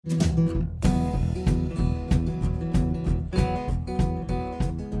Hey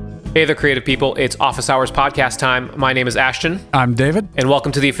there, creative people. It's Office Hours podcast time. My name is Ashton. I'm David. And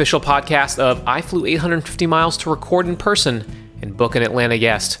welcome to the official podcast of I Flew 850 Miles to Record in Person and Book an Atlanta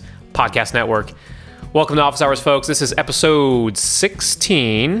Guest podcast network. Welcome to Office Hours, folks. This is episode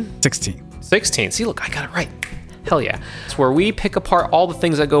 16. 16. See, look, I got it right. Hell yeah. It's where we pick apart all the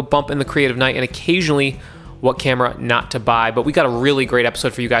things that go bump in the creative night and occasionally what camera not to buy. But we got a really great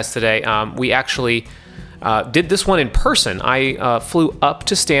episode for you guys today. We actually did this one in person. I flew up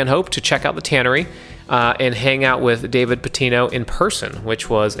to Stanhope to check out the tannery and hang out with David Patino in person, which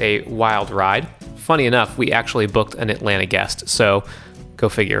was a wild ride. Funny enough, we actually booked an Atlanta guest, so go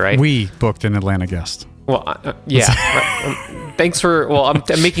figure, right? We booked an Atlanta guest. Well, yeah. Thanks for. Well, I'm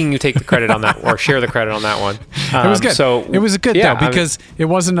making you take the credit on that, or share the credit on that one. It was good. So it was good though, because it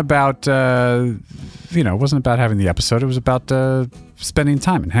wasn't about it wasn't about having the episode. It was about spending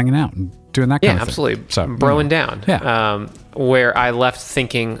time and hanging out and doing that kind of thing. Absolutely. So, broing down. Yeah. Where I left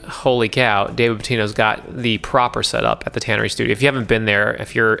thinking, holy cow, David Patino's got the proper setup at the Tannery Studio. If you haven't been there,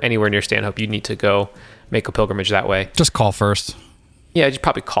 if you're anywhere near Stanhope, you need to go make a pilgrimage that way. Just call first. Yeah, you'd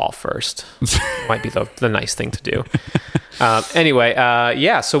probably call first. Might be the nice thing to do. Anyway,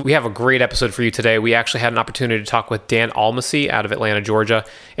 so we have a great episode for you today. We actually had an opportunity to talk with Dan Almasy out of Atlanta, Georgia.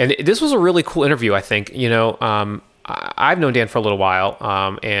 And this was a really cool interview, I think. I've known Dan for a little while,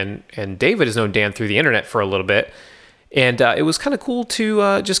 and David has known Dan through the internet for a little bit. And it was kind of cool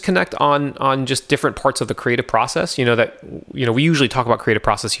to just connect on just different parts of the creative process. We usually talk about creative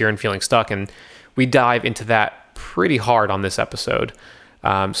process here and feeling stuck, and we dive into that pretty hard on this episode.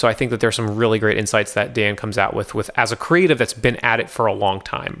 So I think that there's some really great insights that Dan comes out with as a creative that's been at it for a long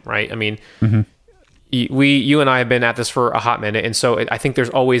time, right? I mean, you and I have been at this for a hot minute, and so I think there's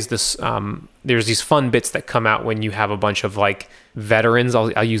always this, there's these fun bits that come out when you have a bunch of like veterans.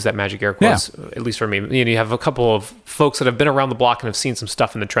 I'll use that magic air quotes, at least for me. You have a couple of folks that have been around the block and have seen some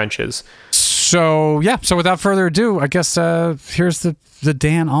stuff in the trenches. So without further ado, I guess here's the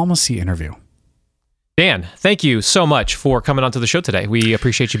Dan Almasy interview. Dan, thank you so much for coming onto the show today. We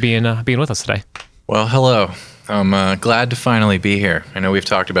appreciate you being with us today. Well, hello. I'm glad to finally be here. I know we've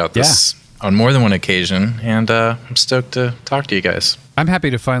talked about this on more than one occasion, and I'm stoked to talk to you guys. I'm happy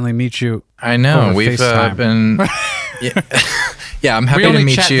to finally meet you. I know we've been. I'm happy to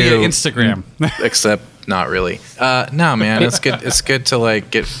meet you. Via Instagram, except not really. No, man, it's good. It's good to like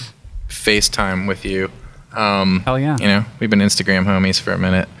get FaceTime with you. Hell yeah. We've been Instagram homies for a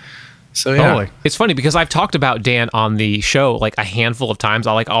minute. So yeah, totally. It's funny because I've talked about Dan on the show like a handful of times.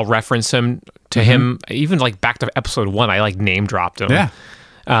 I'll reference him to him, even like back to episode 1. I like name dropped him. Yeah.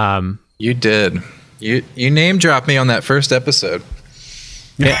 You did. You name dropped me on that first episode.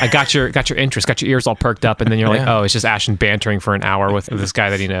 Yeah, I got your interest, got your ears all perked up, and then you're like, oh, it's just Ashton bantering for an hour with this guy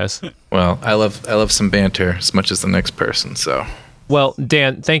that he knows. Well, I love some banter as much as the next person. So. Well,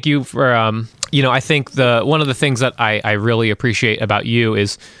 Dan, thank you for. I think one of the things that I really appreciate about you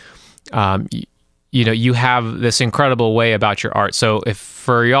is. You have this incredible way about your art. So if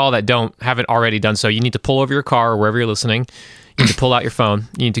for y'all that haven't already done so, you need to pull over your car or wherever you're listening. You need to pull out your phone.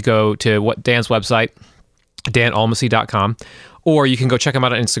 You need to go to Dan's website, danalmasy.com, or you can go check him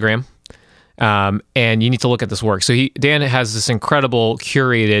out on Instagram. And you need to look at this work. So Dan has this incredible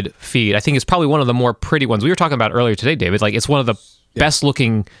curated feed. I think it's probably one of the more pretty ones. We were talking about earlier today, David. Like it's one of the best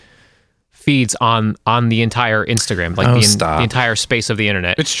looking feeds on the entire Instagram, like the entire space of the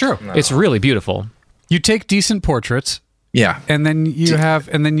internet. It's true. No. It's really beautiful. You take decent portraits, and then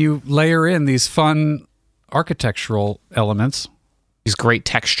you layer in these fun architectural elements, these great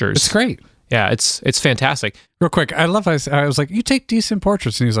textures. It's great. Yeah, it's fantastic. Real quick, I was like, you take decent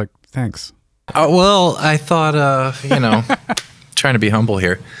portraits, and he was like, thanks. Well, I thought, trying to be humble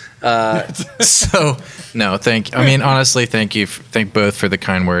here. So no, honestly, thank you. Thank both for the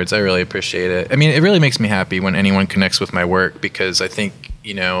kind words. I really appreciate it. I mean, it really makes me happy when anyone connects with my work, because I think,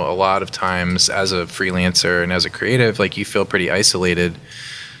 a lot of times as a freelancer and as a creative, like you feel pretty isolated.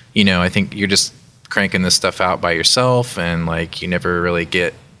 I think you're just cranking this stuff out by yourself, and like, you never really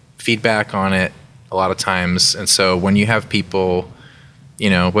get feedback on it a lot of times. And so when you have people,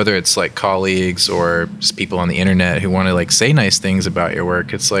 whether it's like colleagues or just people on the internet who want to like say nice things about your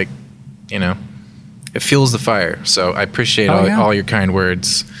work, it's like, it fuels the fire. So I appreciate all your kind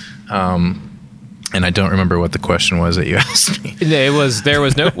words. And I don't remember what the question was that you asked me. There was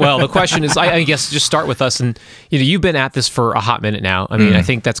no, well, the question is, I guess just start with us. And, you've been at this for a hot minute now. I mean, I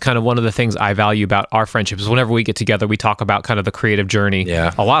think that's kind of one of the things I value about our friendship is whenever we get together, we talk about kind of the creative journey,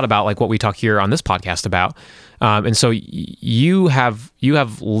 a lot about like what we talk here on this podcast about. And so you have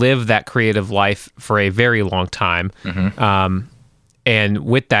lived that creative life for a very long time. And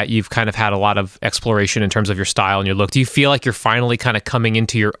with that, you've kind of had a lot of exploration in terms of your style and your look. Do you feel like you're finally kind of coming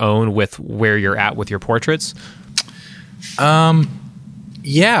into your own with where you're at with your portraits?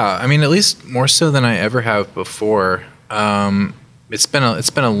 Yeah, I mean, at least more so than I ever have before. It's been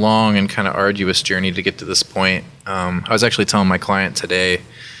a long and kind of arduous journey to get to this point. I was actually telling my client today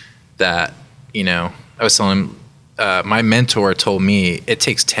that, I was telling him, my mentor told me it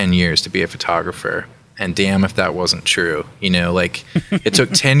takes 10 years to be a photographer. And damn if that wasn't true. It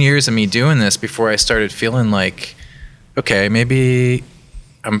took 10 years of me doing this before I started feeling like, okay, maybe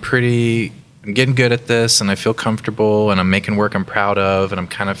I'm getting good at this and I feel comfortable and I'm making work I'm proud of and I'm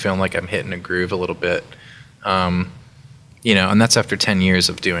kind of feeling like I'm hitting a groove a little bit. And that's after 10 years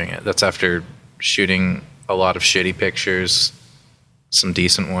of doing it. That's after shooting a lot of shitty pictures, some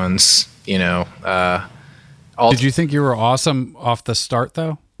decent ones, Did you think you were awesome off the start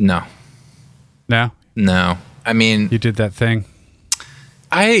though? No. No. I mean, you did that thing.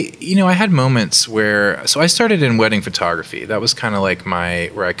 I had moments where, so I started in wedding photography. That was kind of like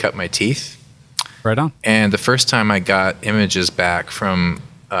where I cut my teeth. Right on. And the first time I got images back from,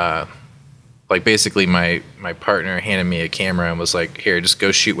 basically my partner handed me a camera and was like, here, just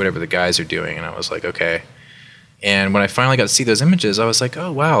go shoot whatever the guys are doing. And I was like, okay. And when I finally got to see those images, I was like,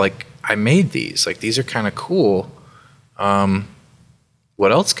 oh, wow, I made these. These are kind of cool.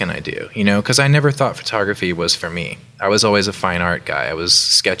 What else can I do? Because I never thought photography was for me. I was always a fine art guy. I was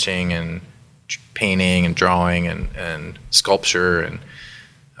sketching and painting and drawing and sculpture and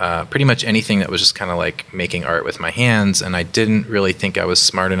pretty much anything that was just kind of making art with my hands. And I didn't really think I was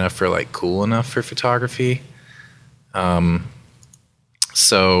smart enough or cool enough for photography.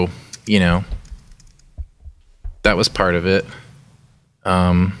 So, that was part of it.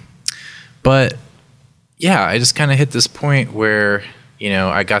 But yeah, I just kind of hit this point where,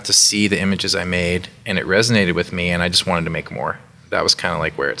 I got to see the images I made and it resonated with me and I just wanted to make more. That was kind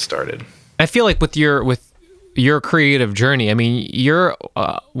of where it started. I feel like with your creative journey, I mean, you're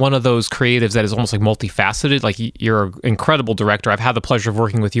one of those creatives that is almost multifaceted. You're an incredible director. I've had the pleasure of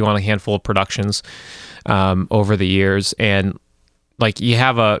working with you on a handful of productions over the years, and you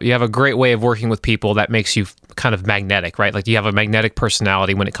have a great way of working with people that makes you kind of magnetic, right? You have a magnetic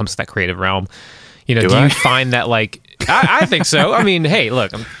personality when it comes to that creative realm. Do you find that I think so. I mean, hey,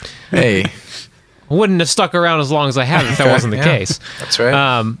 look, I wouldn't have stuck around as long as I have if that wasn't the case. That's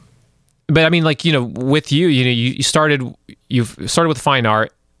right. But I mean, with you, you've started with fine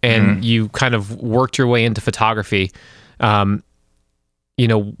art and you kind of worked your way into photography. Where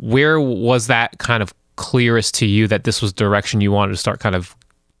was that kind of clearest to you that this was the direction you wanted to start kind of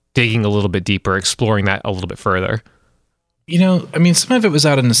digging a little bit deeper, exploring that a little bit further? I mean, some of it was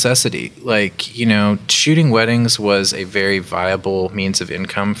out of necessity. Shooting weddings was a very viable means of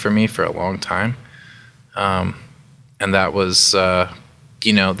income for me for a long time. And that was,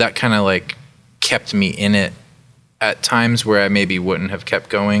 that kind of kept me in it at times where I maybe wouldn't have kept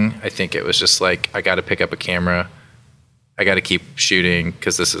going. I think it was just I got to pick up a camera. I got to keep shooting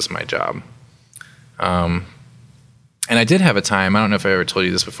because this is my job. And I did have a time, I don't know if I ever told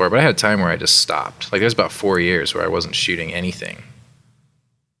you this before, but I had a time where I just stopped. There's about 4 years where I wasn't shooting anything.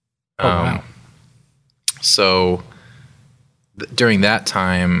 Wow. So during that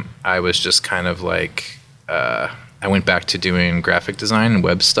time, I was just kind of I went back to doing graphic design and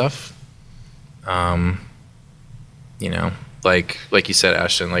web stuff. Like you said,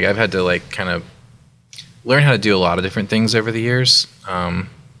 Ashton, I've had to kind of learn how to do a lot of different things over the years.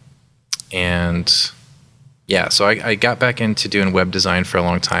 And yeah, so I got back into doing web design for a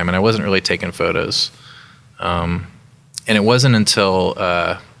long time, and I wasn't really taking photos. And it wasn't until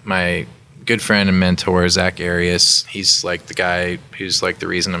my good friend and mentor, Zach Arias, he's the guy who's the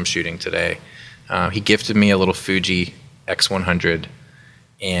reason I'm shooting today. He gifted me a little Fuji X100,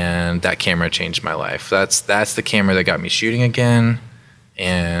 and that camera changed my life. That's the camera that got me shooting again,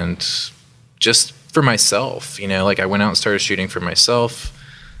 and just for myself. I went out and started shooting for myself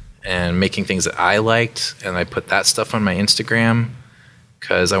and making things that I liked, and I put that stuff on my Instagram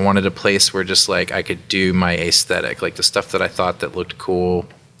because I wanted a place where just I could do my aesthetic, the stuff that I thought that looked cool,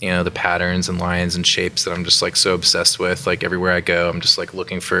 the patterns and lines and shapes that I'm just so obsessed with. Everywhere I go, I'm just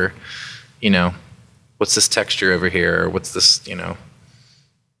looking for, what's this texture over here, or what's this,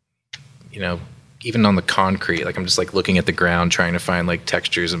 even on the concrete, I'm just looking at the ground trying to find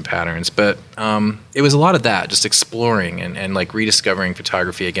textures and patterns. But it was a lot of that, just exploring and rediscovering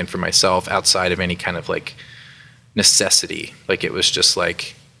photography again for myself outside of any kind of necessity. It was just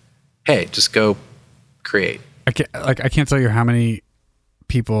hey, just go create. I can't tell you how many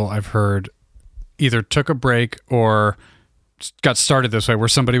people I've heard either took a break or got started this way, where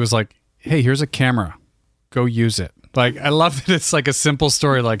somebody was like, hey, here's a camera, go use it. Like, I love that it's like a simple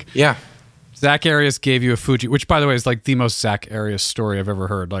story. Like, Yeah. Zach Arias gave you a Fuji, which, by the way, is like the most Zach Arias story I've ever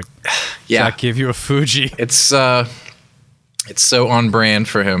heard. Like, Yeah. Zach gave you a Fuji. It's so on brand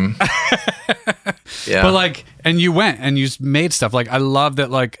for him. Yeah. But like, and you went and you made stuff. Like, I love that.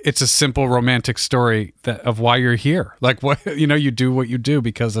 Like, it's a simple romantic story of why you're here. Like, what, you do what you do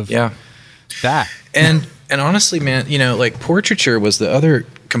because of that. And honestly, man, like portraiture was the other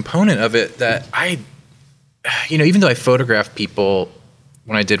component of it that even though I photographed people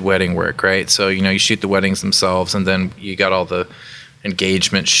when I did wedding work, right? So, you shoot the weddings themselves, and then you got all the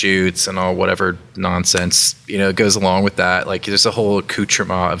engagement shoots and all whatever nonsense, goes along with that. Like, there's a whole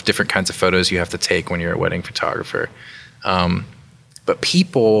accoutrement of different kinds of photos you have to take when you're a wedding photographer. But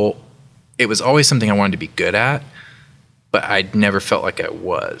people, it was always something I wanted to be good at, but I never felt like I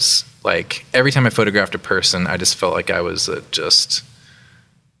was. Like, every time I photographed a person, I just felt like I was just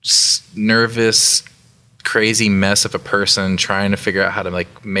nervous, crazy mess of a person trying to figure out how to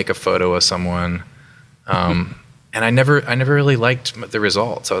like make a photo of someone. And I never really liked the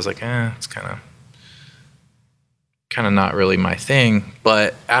results. I was like, it's kind of not really my thing.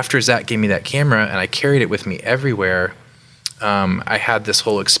 But after Zach gave me that camera and I carried it with me everywhere, I had this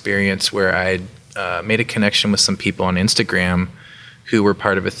whole experience where I made a connection with some people on Instagram who were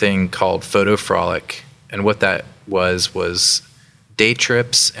part of a thing called Photo Frolic. And what that was day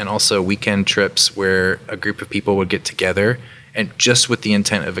trips and also weekend trips where a group of people would get together and just with the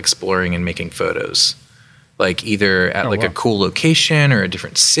intent of exploring and making photos. Like either at a cool location or a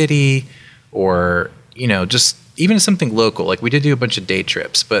different city or, just even something local. Like we did do a bunch of day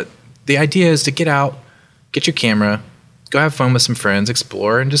trips, but the idea is to get out, get your camera, go have fun with some friends,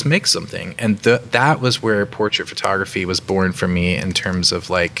 explore, and just make something. And that was where portrait photography was born for me in terms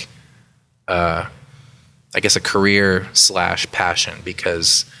of like, I guess a career / passion,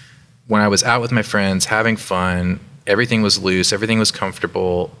 because when I was out with my friends having fun, everything was loose, everything was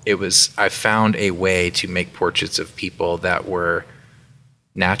comfortable. I found a way to make portraits of people that were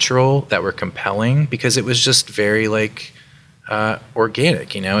natural, that were compelling, because it was just very like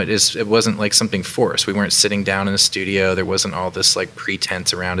organic, it wasn't like something forced. We weren't sitting down in the studio. There wasn't all this like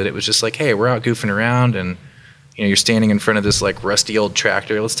pretense around it. It was just like, hey, we're out goofing around and you're standing in front of this like rusty old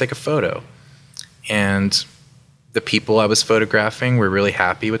tractor. Let's take a photo. And the people I was photographing were really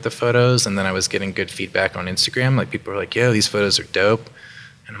happy with the photos. And then I was getting good feedback on Instagram. Like people were like, yo, these photos are dope.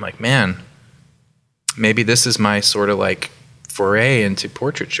 And I'm like, man, maybe this is my sort of like foray into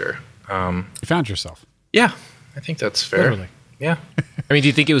portraiture. You found yourself. Yeah, I think that's fair. Literally. Yeah. I mean, do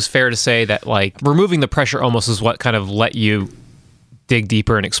you think it was fair to say that like removing the pressure almost is what kind of let you dig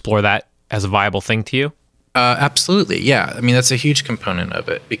deeper and explore that as a viable thing to you? Absolutely. Yeah. I mean, that's a huge component of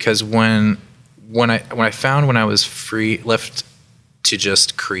it, because when I found when I was left to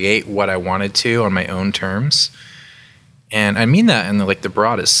just create what I wanted to on my own terms, and I mean that in the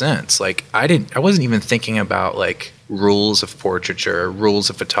broadest sense. Like I wasn't even thinking about like rules of portraiture, rules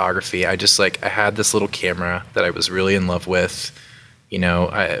of photography. I just I had this little camera that I was really in love with.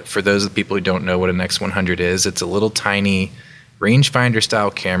 For those of the people who don't know what an X100 is, it's a little tiny rangefinder style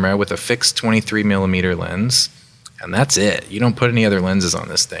camera with a fixed 23 millimeter lens, and that's it. You don't put any other lenses on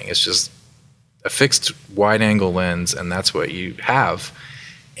this thing. It's just a fixed wide angle lens, and that's what you have.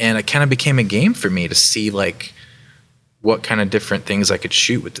 And it kind of became a game for me to see like what kind of different things I could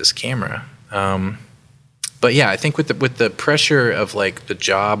shoot with this camera. But yeah, I think with the pressure of like the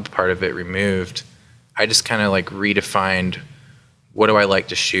job part of it removed, I just kind of like redefined what do I like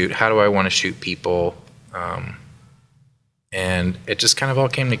to shoot, how do I want to shoot people, and it just kind of all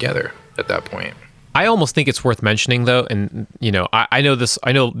came together at that point. I almost think it's worth mentioning though, and I know this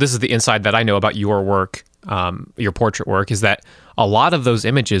is the inside that I know about your work, your portrait work, is that a lot of those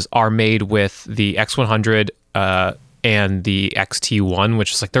images are made with the X100 and the XT1,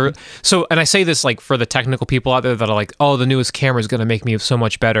 which is like so, and I say this like for the technical people out there that are like, oh, the newest camera is going to make me so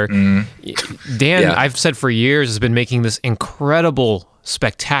much better. Dan, yeah. I've said for years, has been making this incredible,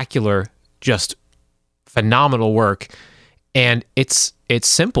 spectacular, just phenomenal work. And it's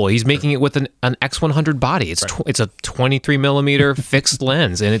simple. He's making it with an X100 body. It's it's a 23 millimeter fixed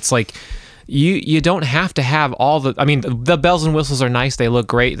lens, and it's like you don't have to have all the. I mean, the bells and whistles are nice. They look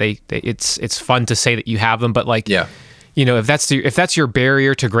great. It's fun to say that you have them, but like, yeah. If that's your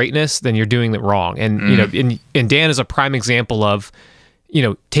barrier to greatness, then you're doing it wrong. And and Dan is a prime example of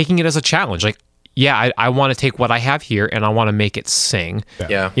taking it as a challenge. Like, yeah, I want to take what I have here and I want to make it sing.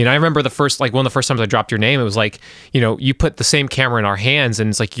 Yeah. I remember one of the first times I dropped your name, it was like, you put the same camera in our hands and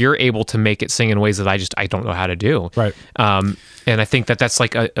it's like you're able to make it sing in ways that I don't know how to do. Right. And I think that's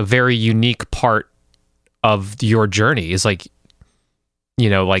like a very unique part of your journey is like,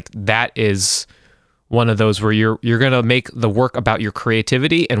 like that is one of those where you're going to make the work about your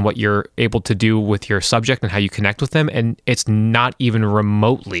creativity and what you're able to do with your subject and how you connect with them, and it's not even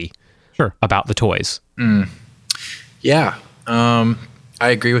remotely about the toys. Yeah. I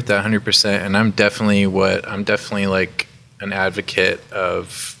agree with that 100%, and I'm definitely like an advocate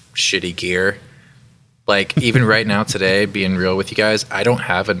of shitty gear. Like, even right now today, being real with you guys, I don't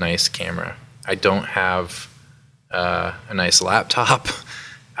have a nice camera. I don't have a nice laptop.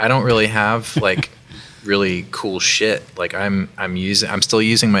 I don't really have like really cool shit. Like I'm still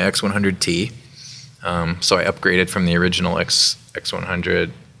using my X100T. So I upgraded from the original X100.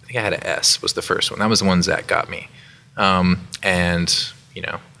 I think I had an S was the first one. That was the one Zach got me. And you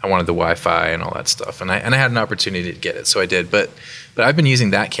know, I wanted the Wi-Fi and all that stuff, and I had an opportunity to get it, so I did. But I've been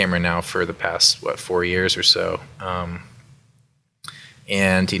using that camera now for the past 4 years or so.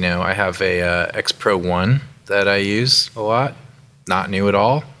 And you know, I have a X Pro 1 that I use a lot. Not new at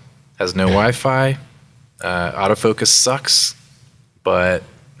all. Has no Wi-Fi. Autofocus sucks, but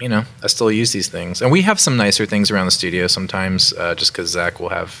you know, I still use these things. And we have some nicer things around the studio sometimes, just because Zach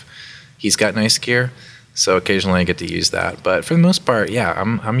he's got nice gear, so occasionally I get to use that. But for the most part, yeah,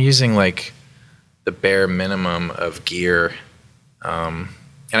 I'm using like the bare minimum of gear, and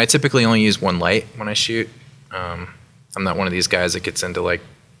I typically only use one light when I shoot. I'm not one of these guys that gets into like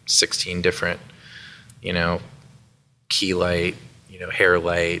 16 different, you know, key light, you know, hair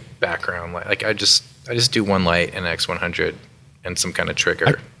light, background light. Like I just do one light and X100 and some kind of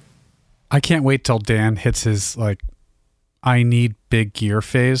trigger. I can't wait till Dan hits his like I need big gear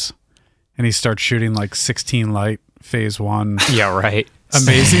phase, and he starts shooting like 16 light phase 1. Yeah, right.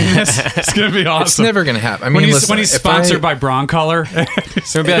 Amazingness. It's gonna be awesome. It's never gonna happen. I mean, when he's sponsored by Broncolor.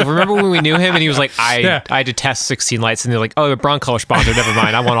 So be like, remember when we knew him and he was like, I detest 16 lights, and they're like, oh, Broncolor sponsor, never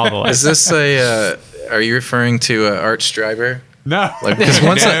mind, I want all the lights. Is this are you referring to Art Stryber? No, like, because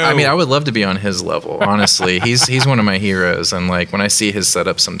I mean, I would love to be on his level. Honestly, he's one of my heroes, and like when I see his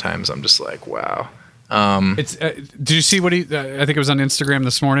setup, sometimes I'm just like, wow. It's. Did you see what he? I think it was on Instagram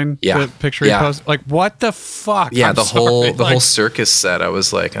this morning. Yeah, the picture he posted. Like, what the fuck? Yeah, the whole circus set. I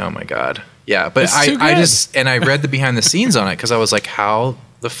was like, oh my god. Yeah, but I read the behind the scenes on it because I was like, how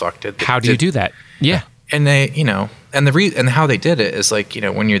the fuck did? How do you do that? Yeah, and they, you know, and and how they did it is like, you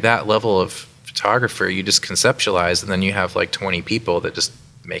know, when you're that level of photographer, you just conceptualize, and then you have like 20 people that just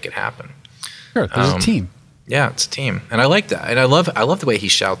make it happen. Sure, there's a team. Yeah, it's a team, and I like that, and I love the way he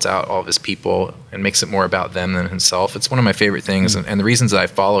shouts out all of his people and makes it more about them than himself. It's one of my favorite things, and the reasons that I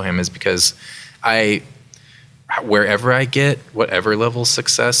follow him is because wherever I get, whatever level of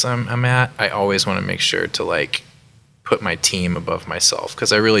success I'm at, I always want to make sure to like put my team above myself,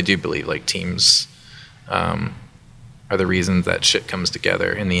 because I really do believe like teams are the reasons that shit comes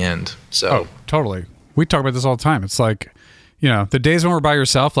together in the end. So totally, we talk about this all the time. It's like, you know, the days when we're by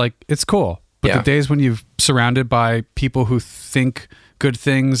yourself, like it's cool. But the days when you're surrounded by people who think good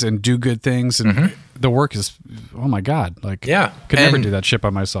things and do good things, and the work is, oh my God, like, could never do that shit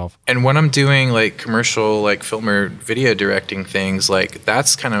by myself. And when I'm doing like commercial, like film or video directing things, like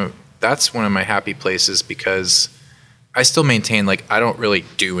that's one of my happy places, because I still maintain like I don't really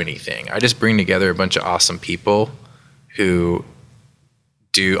do anything. I just bring together a bunch of awesome people who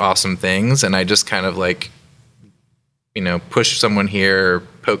do awesome things, and I just kind of like, you know, push someone here, or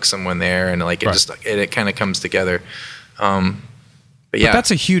poke someone there, and like it kind of comes together. But that's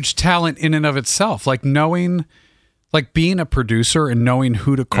a huge talent in and of itself. Like knowing, like being a producer and knowing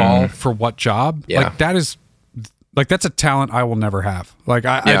who to call for what job. Yeah. Like that is, like that's a talent I will never have. Like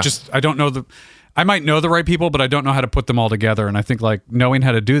I don't know I might know the right people, but I don't know how to put them all together. And I think like knowing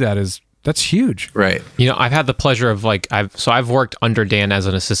how to do that that's huge. Right. You know, I've had the pleasure of like, I've worked under Dan as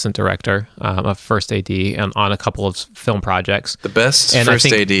an assistant director, a first AD, and on a couple of film projects. The best first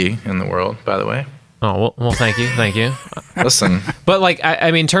AD in the world, by the way. Oh, well, thank you. Listen. But like, I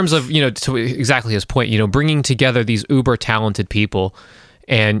mean, in terms of, you know, to exactly his point, you know, bringing together these uber talented people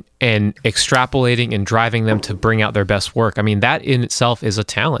and extrapolating and driving them to bring out their best work. I mean, that in itself is a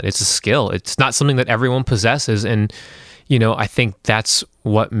talent. It's a skill. It's not something that everyone possesses. And, you know, I think that's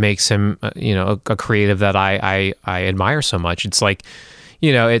what makes him, you know, a creative that I admire so much. It's like,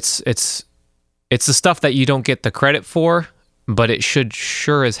 you know, it's the stuff that you don't get the credit for, but it should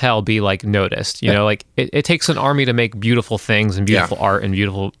sure as hell be like noticed. You know, like it takes an army to make beautiful things and beautiful art and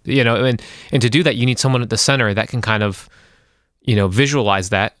beautiful, you know, and to do that, you need someone at the center that can kind of, you know, visualize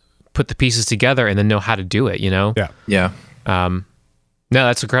that, put the pieces together, and then know how to do it. You know. Yeah. No,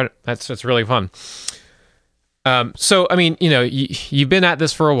 that's a credit. That's really fun. So, I mean, you know, you've been at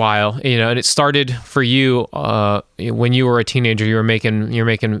this for a while, you know, and it started for you when you were a teenager. You're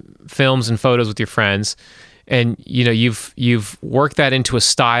making films and photos with your friends, and you've worked that into a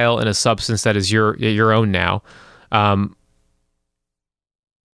style and a substance that is your own now.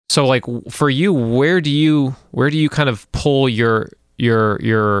 So like for you, where do you kind of pull your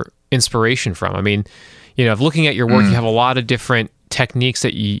inspiration from? I mean, looking at your work, you have a lot of different techniques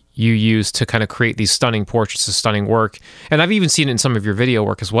that you use to kind of create these stunning portraits of stunning work. And I've even seen it in some of your video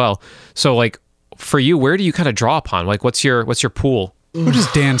work as well. So like for you, where do you kind of draw upon? Like what's your pool? Who does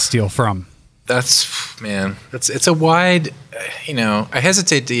Dan steal from? It's a wide, I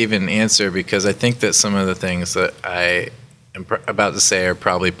hesitate to even answer because I think that some of the things that I am about to say are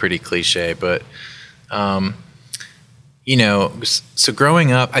probably pretty cliche, but, so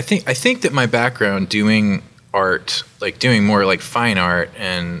growing up, I think that my background doing art, like doing more like fine art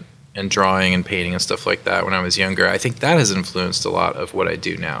and drawing and painting and stuff like that when I was younger, I think that has influenced a lot of what I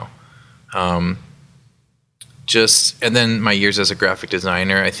do now. And then my years as a graphic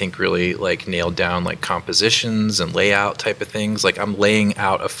designer, I think really like nailed down like compositions and layout type of things. Like I'm laying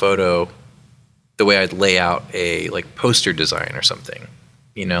out a photo the way I'd lay out a like poster design or something,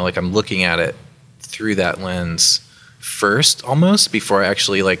 like I'm looking at it through that lens first almost before I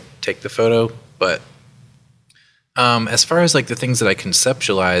actually like take the photo. But as far as like the things that I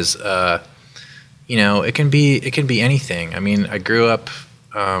conceptualize, it can be anything. I mean, I grew up,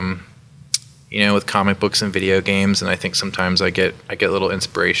 with comic books and video games, and I think sometimes I get little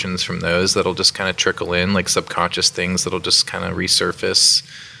inspirations from those that'll just kind of trickle in, like subconscious things that'll just kind of resurface.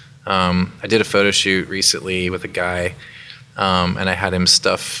 I did a photo shoot recently with a guy, and I had him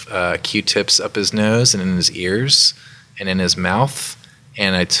stuff Q-tips up his nose and in his ears and in his mouth,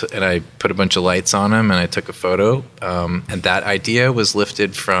 and I put a bunch of lights on him, and I took a photo. And that idea was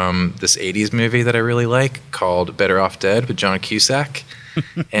lifted from this 80s movie that I really like called Better Off Dead with John Cusack.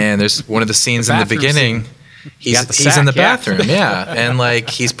 And there's one of the scenes in the beginning. He's in the bathroom, and like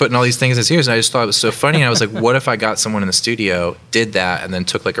he's putting all these things in his ears, and I just thought it was so funny. And I was like, what if I got someone in the studio, did that, and then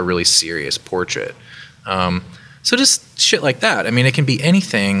took like a really serious portrait? So just shit like that. I mean, it can be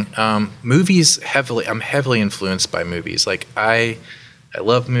anything. Movies I'm heavily influenced by movies. Like I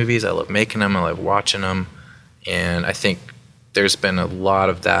love movies. I love making them. I love watching them, and I think there's been a lot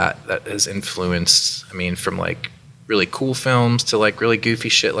of that has influenced. I mean, from like really cool films to like really goofy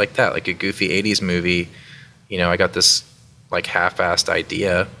shit like that, like a goofy 80s movie. I got this like half-assed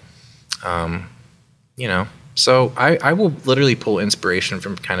idea, so I will literally pull inspiration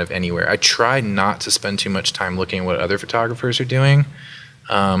from kind of anywhere. I try not to spend too much time looking at what other photographers are doing,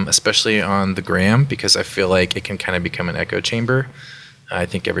 especially on the gram, because I feel like it can kind of become an echo chamber. I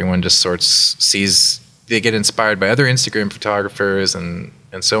think everyone just they get inspired by other Instagram photographers and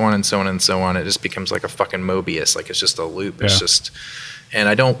so on and so on and so on. It just becomes like a fucking Mobius. Like it's just a loop. Yeah. It's just, and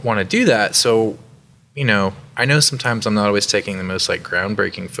I don't want to do that. So, I know sometimes I'm not always taking the most like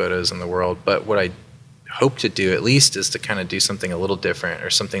groundbreaking photos in the world, but what I hope to do at least is to kind of do something a little different or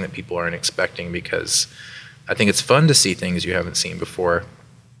something that people aren't expecting, because I think it's fun to see things you haven't seen before.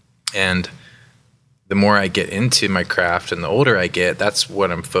 And the more I get into my craft and the older I get, that's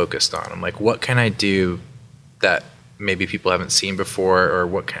what I'm focused on. I'm like, what can I do that maybe people haven't seen before,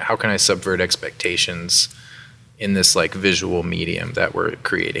 or how can I subvert expectations in this like visual medium that we're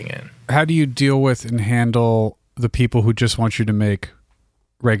creating in? How do you deal with and handle the people who just want you to make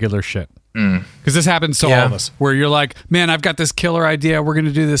regular shit? Because this happens to all of us, where you're like, man, I've got this killer idea. We're going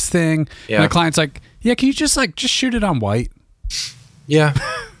to do this thing. Yeah. And the client's like, yeah, can you just shoot it on white? Yeah.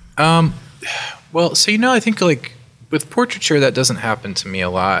 Well, so, I think like with portraiture, that doesn't happen to me a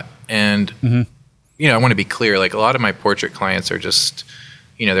lot. And, I want to be clear, like a lot of my portrait clients are just,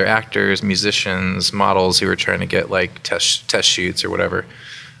 they're actors, musicians, models who are trying to get like test shoots or whatever.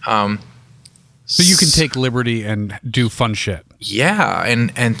 So you can take liberty and do fun shit. Yeah.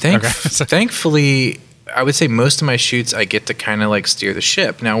 And thankfully, I would say most of my shoots, I get to kind of like steer the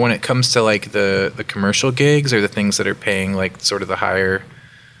ship. Now, when it comes to like the commercial gigs or the things that are paying like sort of the higher,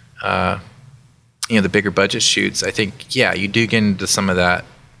 the bigger budget shoots, I think, you do get into some of that.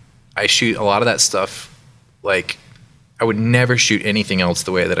 I shoot a lot of that stuff. Like I would never shoot anything else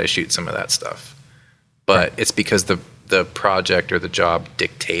the way that I shoot some of that stuff. But it's because the project or the job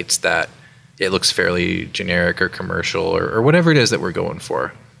dictates that it looks fairly generic or commercial or whatever it is that we're going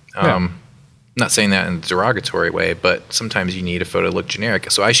for. I'm not saying that in a derogatory way, but sometimes you need a photo to look generic.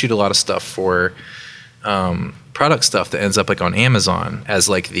 So I shoot a lot of stuff for product stuff that ends up like on Amazon as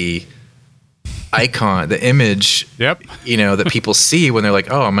like the icon, the image, that people see when they're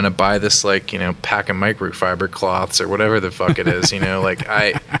like, oh, I'm going to buy this like, pack of microfiber cloths or whatever the fuck it is, like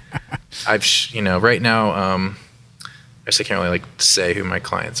I've right now, I actually can't really like say who my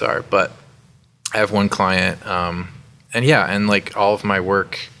clients are, but I have one client, and like all of my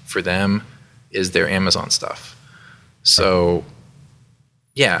work for them is their Amazon stuff. So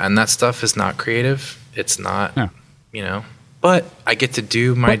yeah, and that stuff is not creative. It's not, but I get to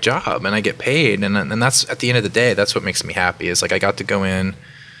do my job and I get paid. And that's, at the end of the day, that's what makes me happy, is like I got to go in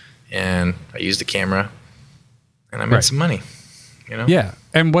and I used the camera and I made some money, Yeah.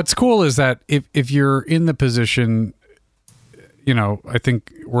 And what's cool is that if you're in the position, I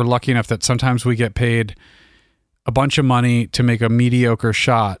think we're lucky enough that sometimes we get paid a bunch of money to make a mediocre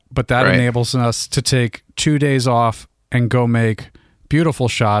shot, but that enables us to take 2 days off and go make beautiful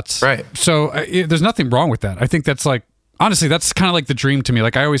shots. Right. So there's nothing wrong with that. I think that's like, honestly, that's kind of like the dream to me.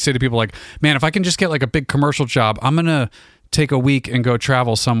 Like I always say to people, like, man, if I can just get like a big commercial job, I'm going to take a week and go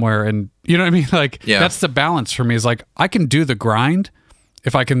travel somewhere. And you know what I mean? Like that's the balance for me, is like, I can do the grind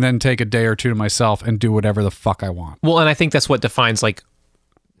if I can then take a day or two to myself and do whatever the fuck I want. Well, and I think that's what defines, like,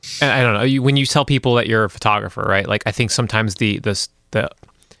 I don't know, when you tell people that you're a photographer, right? Like, I think sometimes the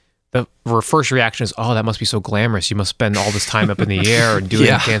first reaction is, oh, that must be so glamorous. You must spend all this time up in the air and doing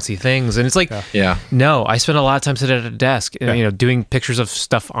fancy things. And it's like, no, I spend a lot of time sitting at a desk, and, doing pictures of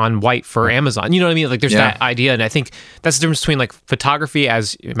stuff on white for Amazon. You know what I mean? Like there's that idea. And I think that's the difference between like photography,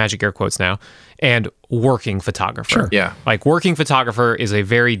 as magic air quotes now, and working photographer. Sure. Yeah. Like working photographer is a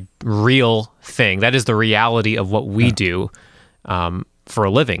very real thing. That is the reality of what we do for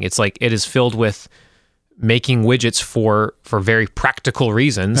a living. It's like, it is filled with making widgets for very practical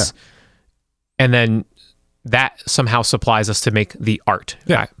reasons, and then that somehow supplies us to make the art.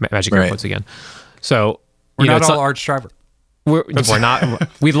 Magic air quotes again. So we're not all Arch Driver. We're not.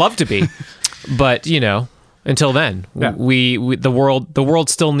 We'd love to be, but until then, we the world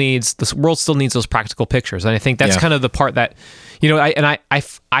still needs those practical pictures, and I think that's kind of the part that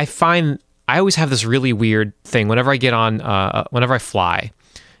I find I always have this really weird thing whenever I get on whenever I fly.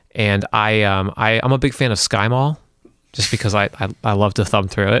 And I'm a big fan of SkyMall, just because I love to thumb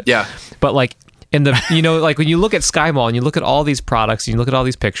through it. Yeah. But like in the like when you look at SkyMall and you look at all these products and you look at all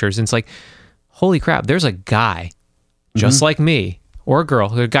these pictures, and it's like, holy crap, there's a guy just like me, or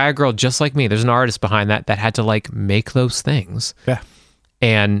a guy or girl just like me. There's an artist behind that had to like make those things. Yeah.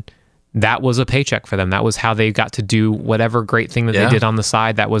 And that was a paycheck for them. That was how they got to do whatever great thing that they did on the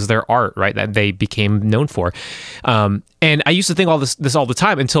side. That was their art, right? That they became known for. And I used to think all this all the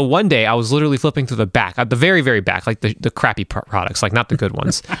time, until one day I was literally flipping through the back, at the very, very back, like the crappy products, like not the good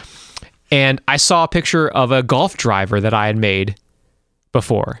ones. And I saw a picture of a golf driver that I had made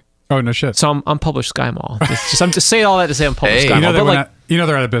before. Oh, no shit. So I'm published SkyMall. I'm just saying all that to say I'm published SkyMall.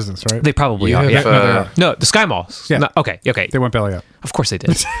 They're out of business, right? They probably are. No, the SkyMall. Yeah. Okay. They went belly up. Of course they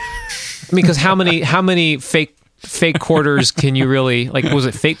did. I mean, because how many fake quarters can you really, like, was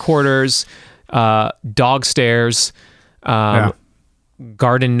it fake quarters, dog stairs,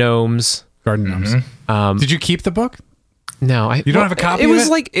 garden gnomes? Did you keep the book? No, you don't have a copy. It of was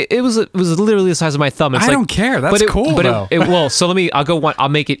like it was literally the size of my thumb. It's I don't care. That's cool. Though. So I'll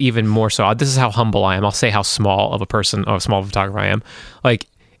make it even more so. This is how humble I am. I'll say how small of a person or small photographer I am. Like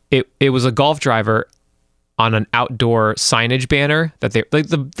it was a golf driver on an outdoor signage banner that they like.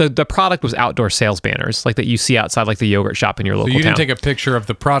 The product was outdoor sales banners, like that you see outside like the yogurt shop in your local town. So you didn't take a picture of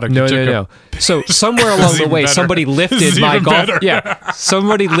the product. No. So somewhere along the way, somebody lifted my golf. Better. Yeah,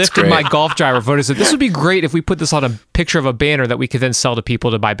 somebody lifted my golf driver photo and said, "This would be great if we put this on a picture of a banner that we could then sell to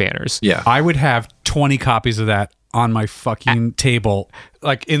people to buy banners." Yeah, I would have 20 copies of that on my fucking table,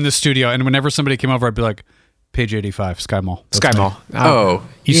 like in the studio, and whenever somebody came over, I'd be like, page 85, SkyMall. SkyMall.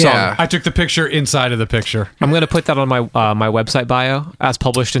 You saw. I took the picture inside of the picture. I'm going to put that on my my website bio, as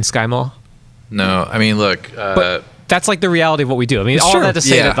published in SkyMall. No, I mean, look. But that's like the reality of what we do. I mean, all that to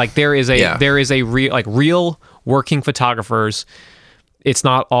say that like there is a real working photographers. It's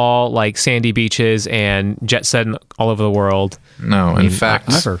not all like sandy beaches and jet setting all over the world. No, in fact,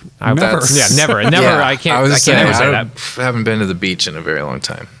 never. Never. I can't never say that. I haven't been to the beach in a very long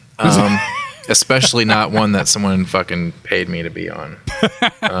time. Especially not one that someone fucking paid me to be on.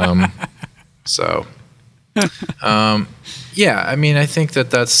 Yeah, I mean, I think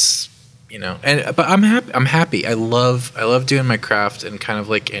that's, but I'm happy. I love doing my craft in kind of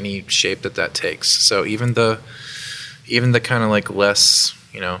like any shape that takes. So even the kind of like less,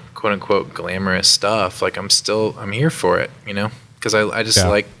 quote unquote glamorous stuff, like I'm here for it, because I just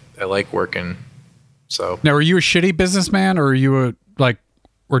I like working. So now, are you a shitty businessman, or are you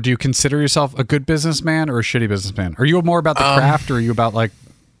or do you consider yourself a good businessman or a shitty businessman? Are you more about the craft, or are you about like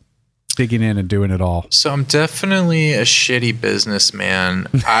digging in and doing it all? So I'm definitely a shitty businessman.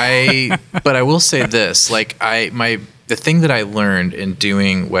 But I will say this, like the thing that I learned in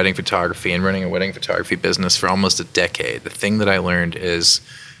doing wedding photography and running a wedding photography business for almost a decade, the thing that I learned is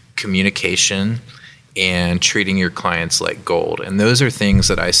communication and treating your clients like gold. And those are things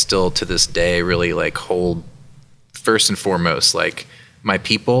that I still to this day really like hold first and foremost. Like my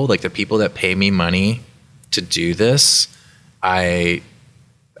people, like the people that pay me money to do this, I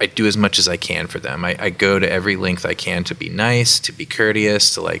do as much as I can for them. I go to every length I can to be nice, to be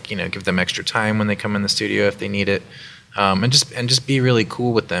courteous, to like, give them extra time when they come in the studio if they need it. And just be really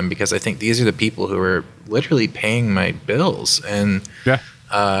cool with them, because I think these are the people who are literally paying my bills. And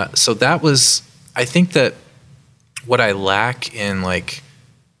so that was, I think that what I lack in like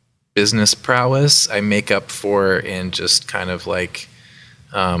business prowess, I make up for in just kind of like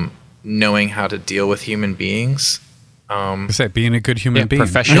knowing how to deal with human beings. Is that being a good human being?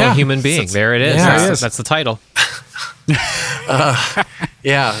 Professional human being. There it is. Yeah, that's the title.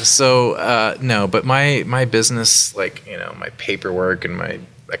 So no, but my business, like, my paperwork and my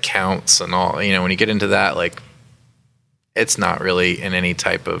accounts and all, when you get into that, like, it's not really in any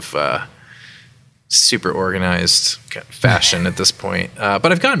type of super organized fashion at this point.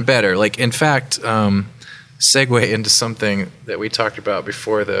 But I've gotten better. Like, in fact, segue into something that we talked about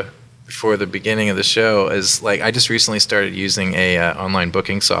before the beginning of the show is like, I just recently started using a online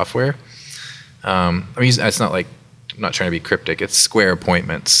booking software. It's not like, I'm not trying to be cryptic. It's Square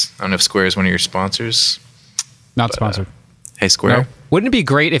Appointments. I don't know if Square is one of your sponsors. Not sponsored. Hey, Square. No. Wouldn't it be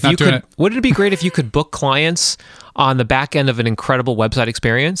great if you could book clients on the back end of an incredible website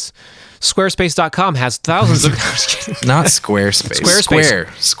experience? Squarespace.com has thousands of Not Squarespace.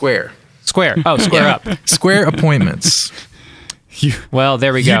 Square. Oh, Square Up. Square Appointments. Well,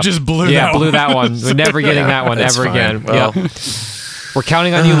 there we go. You just blew that one. We're never getting that one ever fine. again. Well, we're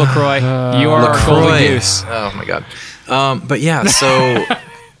counting on you, LaCroix. You are our golden goose. Oh my God. But yeah, so,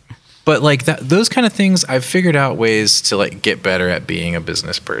 but like those kind of things, I've figured out ways to like get better at being a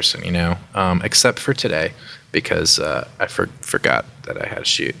business person, except for today, because I forgot that I had a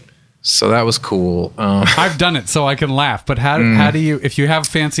shoot. So that was cool. I've done it, so I can laugh. But how do you, if you have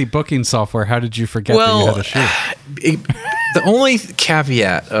fancy booking software, how did you forget that you had a shoot? The only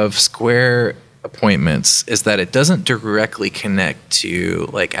caveat of Square Appointments is that it doesn't directly connect to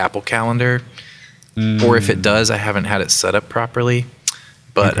like Apple Calendar, or if it does, I haven't had it set up properly.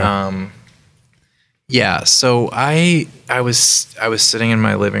 But yeah, so I was sitting in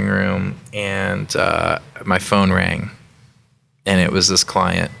my living room and my phone rang. And it was this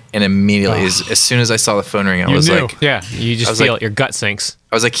client. And immediately, as soon as I saw the phone ring, I was knew. like... Yeah, you just feel it. Your gut sinks.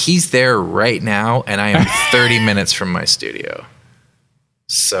 I was like, he's there right now, and I am 30 minutes from my studio.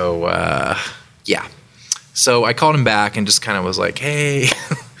 So, yeah. So I called him back and just kind of was like, hey...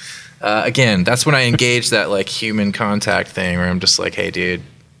 again, that's when I engaged that, like, human contact thing where I'm just like, hey, dude,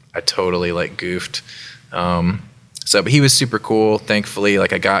 I totally, like, goofed. But he was super cool. Thankfully,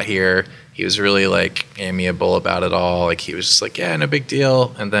 like, I got here... He was really like amiable about it all. Like he was just like, yeah, no big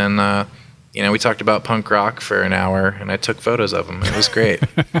deal. And then, we talked about punk rock for an hour and I took photos of him. It was great.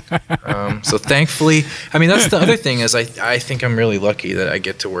 So thankfully, that's the other thing is I think I'm really lucky that I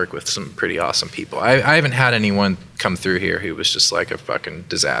get to work with some pretty awesome people. I haven't had anyone come through here who was just like a fucking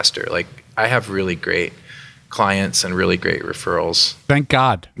disaster. Like I have really great clients and really great referrals. Thank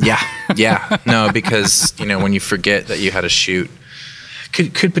God. Yeah. No, because, when you forget that you had a shoot,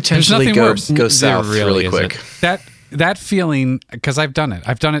 could potentially go south really quick. That feeling, because I've done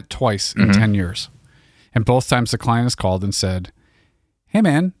it twice in 10 years, and both times the client has called and said, hey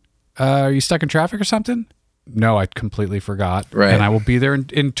man, are you stuck in traffic or something? No, I completely forgot. Right. And I will be there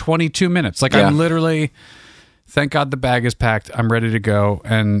in 22 minutes. Like I'm literally, thank God the bag is packed, I'm ready to go.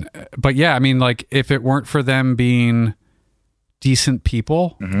 But yeah, like if it weren't for them being decent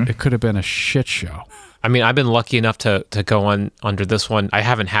people, it could have been a shit show. I've been lucky enough to go on under this one. I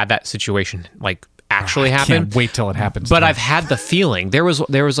haven't had that situation like actually happen. I can't wait till it happens. But I've had the feeling. There was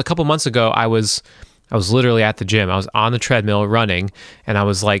a couple months ago. I was literally at the gym. I was on the treadmill running, and I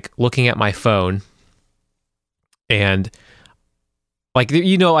was like looking at my phone, and like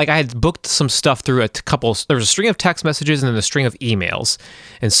I had booked some stuff through a couple. There was a string of text messages and then a string of emails,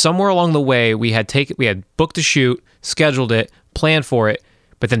 and somewhere along the way we had booked a shoot, scheduled it, planned for it,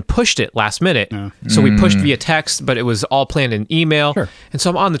 but then pushed it last minute. Yeah. So we pushed via text, but it was all planned in email. Sure. And so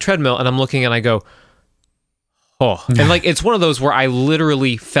I'm on the treadmill and I'm looking and I go, oh. And like, it's one of those where I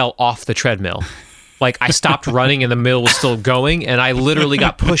literally fell off the treadmill. Like I stopped running and the mill was still going and I literally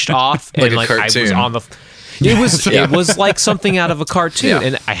got pushed off and like I was on the... It was like something out of a cartoon,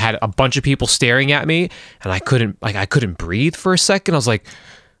 and I had a bunch of people staring at me and I couldn't breathe for a second. I was like,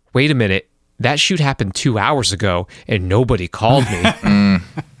 wait a minute. That shoot happened 2 hours ago and nobody called me.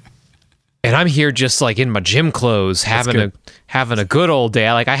 And I'm here just like in my gym clothes, having a good old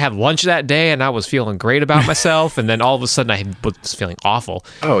day. Like I had lunch that day and I was feeling great about myself. And then all of a sudden I was feeling awful.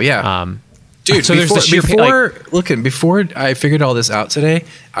 Oh yeah. Dude, So there's the sheer before I figured all this out today,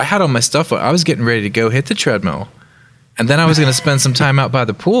 I had all my stuff. I was getting ready to go hit the treadmill. And then I was going to spend some time out by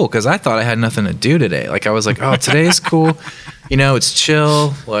the pool because I thought I had nothing to do today. Like, I was like, oh, today's cool. You know, it's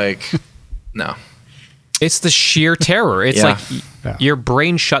chill. Like, no. It's the sheer terror. It's like your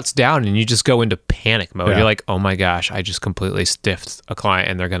brain shuts down and you just go into panic mode. You're like, oh my gosh, I just completely stiffed a client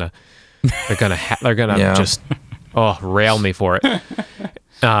and they're gonna just rail me for it.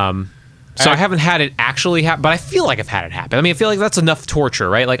 So I haven't had it actually happen, but I feel like I've had it happen. I mean, I feel like that's enough torture,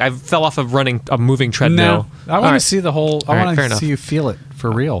 right? Like I fell off of running a moving treadmill. No, I want to see the whole. I want to see you feel it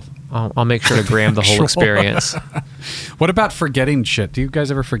for real. I'll make sure to gram the whole experience. What about forgetting shit? Do you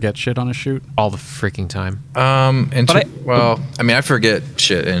guys ever forget shit on a shoot? All the freaking time. I forget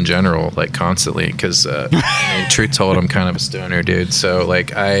shit in general, like constantly, because truth told, I'm kind of a stoner, dude. So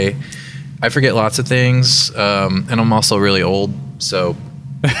like I forget lots of things, and I'm also really old. So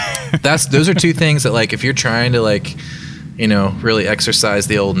those are two things that, like, if you're trying to, like, you know, really exercise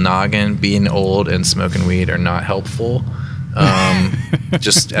the old noggin, being old and smoking weed are not helpful.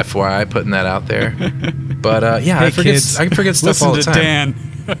 Just FYI, putting that out there. But I forget stuff all the time. Dan.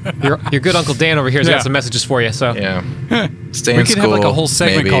 Your good Uncle Dan over here has got some messages for you. So stay we in could school, have like a whole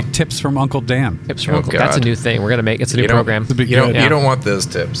segment maybe. called Tips from Uncle Dan. Tips from Uncle. That's a new thing. We're gonna make. It's a new program. You don't want those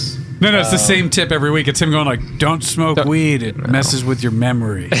tips. No, it's the same tip every week. It's him going like, "Don't smoke weed; it messes with your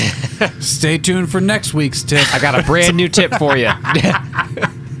memory." Stay tuned for next week's tip. I got a brand new tip for you.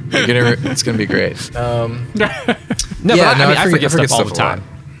 It's gonna be great. I forget stuff all the time.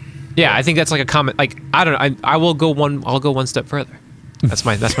 Yeah, I think that's like a comment. Like, I don't know. I'll go one step further. That's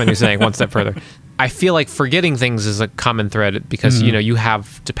my new saying. One step further. I feel like forgetting things is a common thread because you know you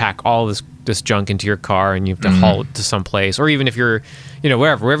have to pack all this junk into your car and you have to haul it to some place, or even if you're, you know,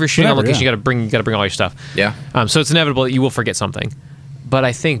 wherever you're shooting on location, you got to bring all your stuff. Yeah. So it's inevitable that you will forget something. But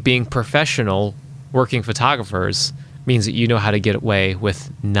I think being professional, working photographers means that you know how to get away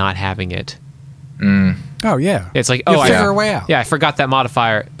with not having it. Oh yeah. It's like, I figure a way out. Yeah, I forgot that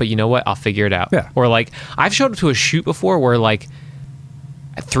modifier, but you know what? I'll figure it out. Yeah. Or like I've showed up to a shoot before where like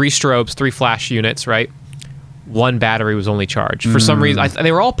 3 strobes, 3 flash units, right? 1 battery was only charged. For some reason,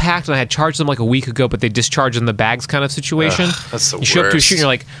 they were all packed and I had charged them like a week ago, but they discharged in the bags kind of situation. That's the You show up to a shoot and you're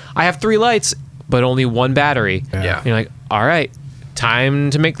like, I have 3 lights, but only 1 battery. Yeah. And you're like, all right,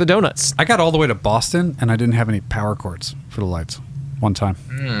 time to make the donuts. I got all the way to Boston and I didn't have any power cords for the lights one time.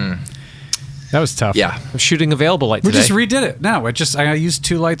 That was tough. Yeah. I'm shooting available light We today. just redid it. No, I used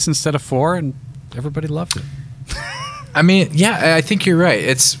 2 lights instead of 4 and everybody loved it. I mean, yeah, I think you're right.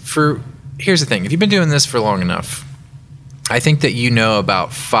 Here's the thing. If you've been doing this for long enough, I think that you know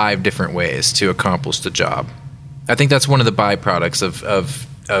about 5 different ways to accomplish the job. I think that's one of the byproducts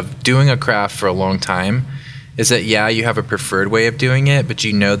of doing a craft for a long time is that, yeah, you have a preferred way of doing it, but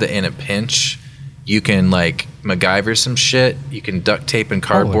you know that in a pinch, you can like MacGyver some shit. You can duct tape and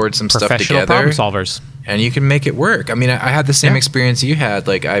cardboard some stuff together. Professional problem solvers. And you can make it work. I mean, I had the same experience you had.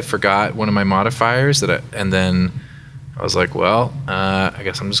 Like, I forgot one of my modifiers and then I was like, well, I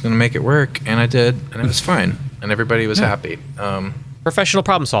guess I'm just going to make it work. And I did. And it was fine. And everybody was happy. Professional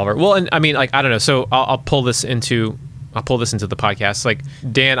problem solver. Well, and I mean, like, I don't know. So I'll pull this into the podcast. Like,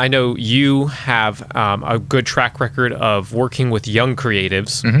 Dan, I know you have a good track record of working with young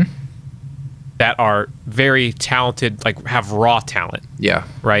creatives that are very talented, like have raw talent. Yeah.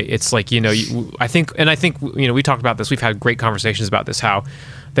 Right. It's like, you know, I think, you know, we talked about this. We've had great conversations about this, how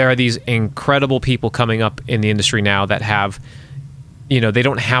there are these incredible people coming up in the industry now that have, you know, they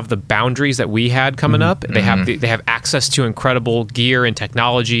don't have the boundaries that we had coming up. They have access to incredible gear and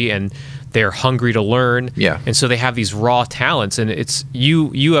technology, and they're hungry to learn. Yeah. And so they have these raw talents, and it's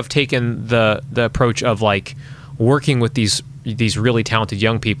you have taken the approach of like working with these really talented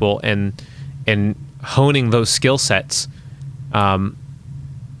young people and honing those skill sets,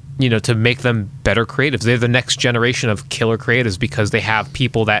 you know, to make them better creatives. They're the next generation of killer creatives because they have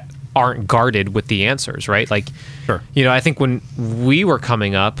people that aren't guarded with the answers, right? Like, sure. You know, I think when we were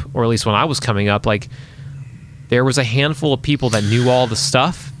coming up, or at least when I was coming up, like there was a handful of people that knew all the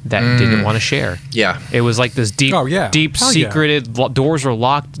stuff that didn't want to share. Yeah. It was like this deep secreted, doors are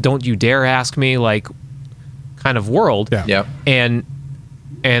locked, don't you dare ask me, like kind of world. Yeah. Yep.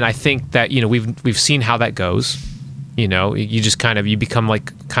 And I think that, you know, we've seen how that goes. You know, you just you become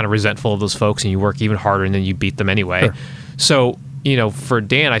like kind of resentful of those folks, and you work even harder, and then you beat them anyway. Sure. So, you know, for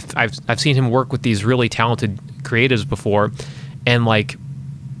Dan, I've seen him work with these really talented creatives before, and like,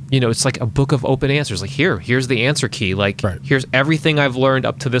 you know, it's like a book of open answers. Like here's the answer key. Like here's everything I've learned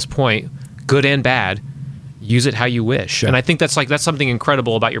up to this point, good and bad. Use it how you wish. Yeah. And I think that's something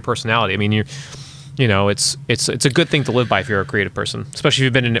incredible about your personality. I mean, you know, it's a good thing to live by if you're a creative person, especially if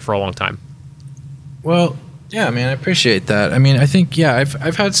you've been in it for a long time. Well, yeah, man, I appreciate that. I mean, I think, yeah,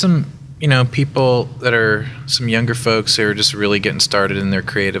 I've had some, people that are some younger folks who are just really getting started in their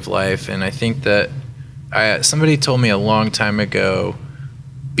creative life. And I think that somebody told me a long time ago,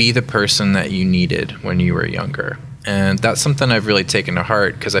 be the person that you needed when you were younger. And that's something I've really taken to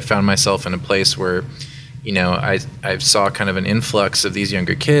heart, because I found myself in a place where, I saw kind of an influx of these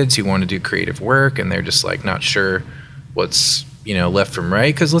younger kids who want to do creative work, and they're just like not sure what's, left from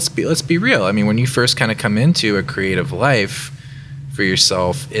right. Because let's be real. I mean, when you first kind of come into a creative life for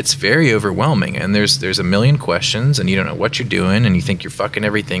yourself, it's very overwhelming, and there's a million questions, and you don't know what you're doing, and you think you're fucking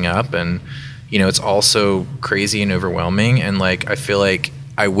everything up, and it's also crazy and overwhelming. And like, I feel like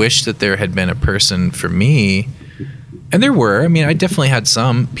I wish that there had been a person for me. And there were, I mean, I definitely had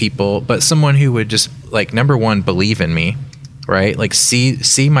some people, but someone who would just, like, number one, believe in me, right? Like,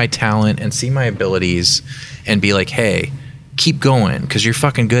 see my talent and see my abilities and be like, hey, keep going, because you're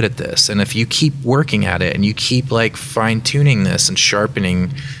fucking good at this. And if you keep working at it and you keep, like, fine-tuning this and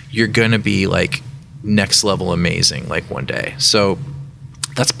sharpening, you're going to be, like, next level amazing, like, one day. So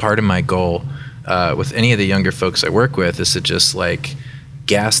that's part of my goal with any of the younger folks I work with, is to just, like,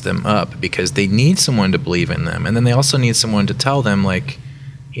 gas them up, because they need someone to believe in them, and then they also need someone to tell them, like,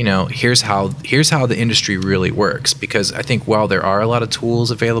 here's how the industry really works. Because I think while there are a lot of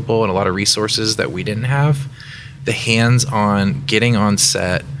tools available and a lot of resources that we didn't have, the hands-on getting on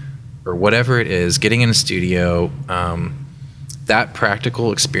set or whatever it is, getting in a studio, that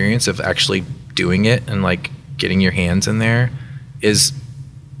practical experience of actually doing it and like getting your hands in there it's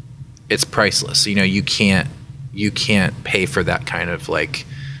priceless. You can't pay for that kind of like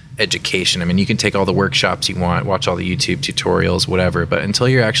education. I mean, you can take all the workshops you want, watch all the YouTube tutorials, whatever, but until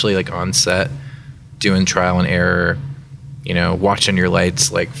you're actually like on set doing trial and error, watching your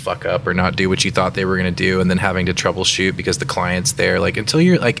lights like fuck up or not do what you thought they were going to do, and then having to troubleshoot because the client's there, like until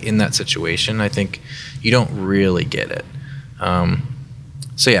you're like in that situation, I think you don't really get it.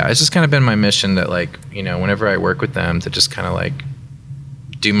 So yeah, it's just kind of been my mission that like, whenever I work with them, to just kind of like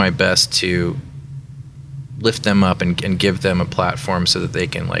do my best to lift them up and give them a platform so that they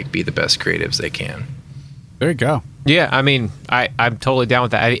can like be the best creatives they can. There you go. Yeah, I mean, I'm totally down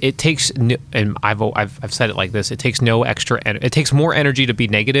with that. It takes, and I've said it like this: it takes no extra. It takes more energy to be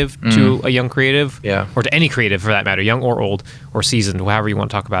negative to a young creative, or to any creative for that matter, young or old or seasoned, however you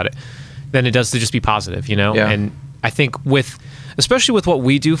want to talk about it, than it does to just be positive. Yeah. And I think especially with what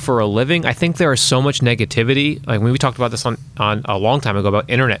we do for a living, I think there is so much negativity. Like when we talked about this on a long time ago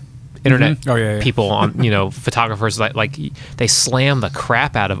about internet people on photographers that like they slam the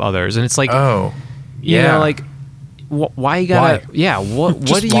crap out of others, and it's like why you gotta what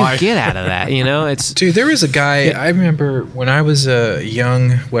do you get out of that? It's dude, there was a guy I remember when I was a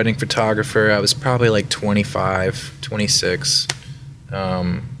young wedding photographer. I was probably like 25 26,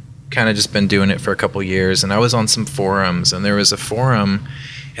 kind of just been doing it for a couple years, and I was on some forums, and there was a forum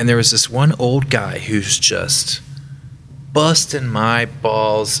and there was this one old guy who's just busting my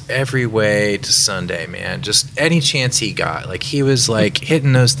balls every way to Sunday, man. Just any chance he got. Like he was like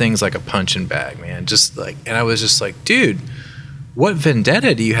hitting those things like a punching bag, man. Just like, and I was just like, dude, what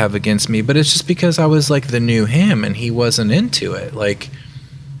vendetta do you have against me? But it's just because I was like the new him and he wasn't into it. Like,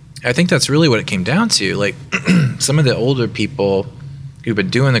 I think that's really what it came down to. Like some of the older people who've been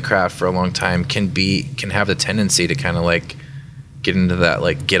doing the craft for a long time can have the tendency to kind of like get into that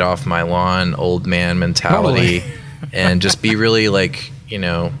like get off my lawn old man mentality. Totally. And just be really like,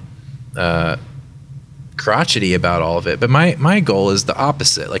 crotchety about all of it. But my goal is the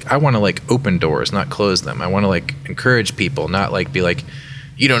opposite. Like I want to like open doors, not close them. I want to like encourage people, not like be like,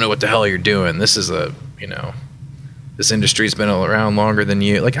 you don't know what the hell you're doing. This is this industry's been around longer than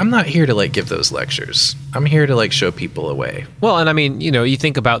you. Like I'm not here to like give those lectures. I'm here to like show people a way. Well, and I mean, you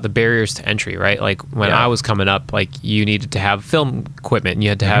think about the barriers to entry, right? Like when I was coming up, like you needed to have film equipment and you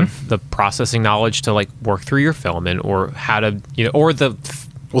had to have the processing knowledge to like work through your film or how to, or the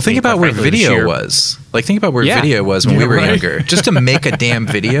Well, think about where video was. Like, think about where video was when we were younger. Just to make a damn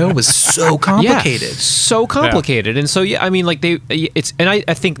video was so complicated. Yeah, so complicated. And so, I mean, like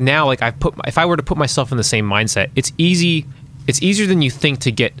I think now, like if I were to put myself in the same mindset, it's easier than you think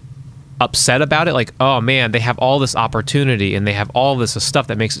to get upset about it. Like, oh man, they have all this opportunity and they have all this stuff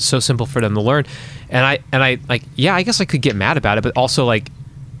that makes it so simple for them to learn. And I like, yeah, I guess I could get mad about it, but also like,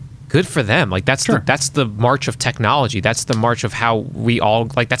 good for them. Like that's the march of technology. That's the march of how we all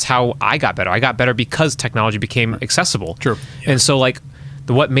like. That's how I got better. I got better because technology became accessible. True. And so like,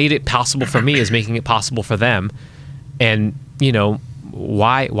 what made it possible for me is making it possible for them. And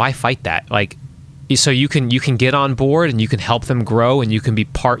why fight that? Like, so you can get on board and you can help them grow and you can be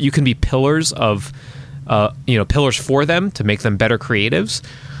pillars of, pillars for them to make them better creatives.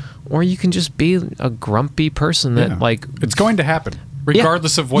 or you can just be a grumpy person that like it's going to happen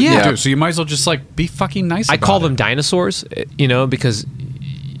regardless of what you do. So you might as well just like be fucking nice. I call them dinosaurs, because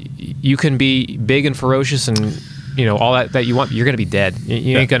you can be big and ferocious and all that you want. You're gonna be dead.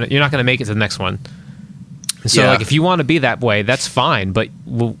 You're not gonna make it to the next one. So like if you want to be that way, that's fine. But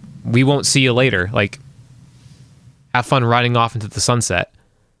we won't see you later. Like, have fun riding off into the sunset.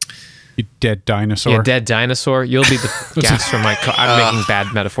 You dead dinosaur. Yeah, dead dinosaur. You'll be the gas from my car. I'm making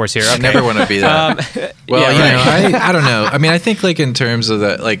bad metaphors here. Okay. I never want to be that. I don't know. I mean, I think like in terms of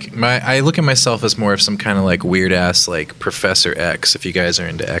that, like I look at myself as more of some kind of like weird ass like Professor X. If you guys are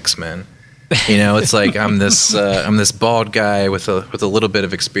into X-Men, it's like I'm this bald guy with a little bit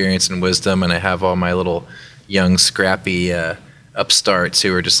of experience and wisdom, and I have all my little young scrappy upstarts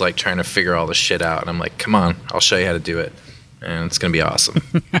who are just like trying to figure all this shit out, and I'm like, come on, I'll show you how to do it. And it's going to be awesome.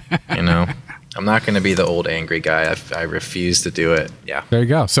 I'm not going to be the old angry guy. I refuse to do it. Yeah. There you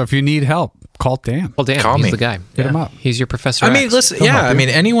go. So if you need help, call Dan. Well, Dan, call he's me. the guy. Hit him up. He's your Professor I mean, X. listen, I mean,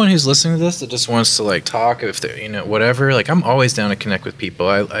 anyone who's listening to this that just wants to like talk, if they're, whatever, like I'm always down to connect with people.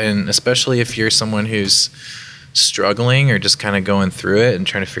 And especially if you're someone who's struggling or just kind of going through it and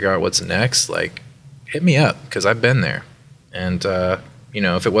trying to figure out what's next, like hit me up because I've been there. And,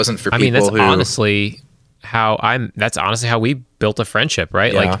 if it wasn't for people that's honestly how we built a friendship,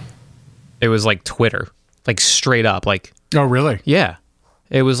 right? Yeah. Like it was like Twitter, like straight up, like, oh really? Yeah.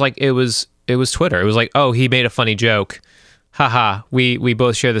 It was like, it was Twitter. It was like, oh, he made a funny joke. Haha. We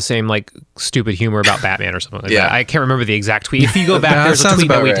both share the same like stupid humor about Batman or something like that. I can't remember the exact tweet. If you go back, there's a tweet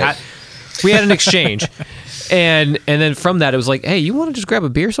that we had an exchange. and then from that, it was like, hey, you want to just grab a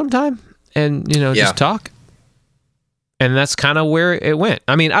beer sometime and, just talk? And that's kind of where it went.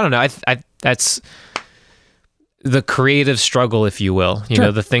 I mean, I don't know. I that's the creative struggle, if you will.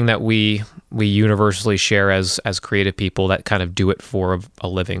 The thing that we universally share as creative people that kind of do it for a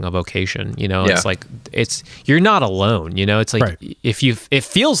living, a vocation. It's like you're not alone. It's like it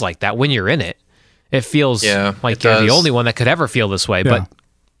feels like that when you're in it. It feels like you're the only one that could ever feel this way. But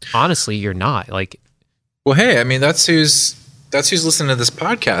honestly, you're not. Like, well, hey, I mean, that's who's listening to this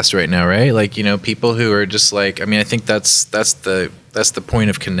podcast right now, right? Like, people who are just like, I mean, I think that's the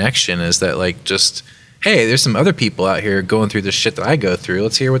point of connection is that like just, hey, there's some other people out here going through the shit that I go through.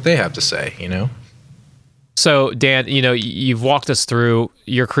 Let's hear what they have to say, So Dan, you've walked us through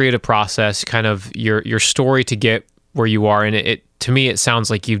your creative process, kind of your story to get where you are. And it to me, it sounds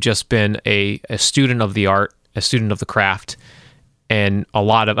like you've just been a student of the art, a student of the craft, and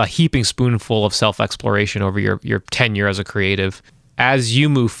a heaping spoonful of self-exploration over your tenure as a creative. As you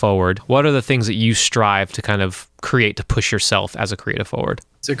move forward, what are the things that you strive to kind of create to push yourself as a creative forward?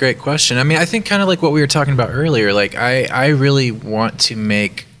 It's a great question. I mean, I think kind of like what we were talking about earlier, like I really want to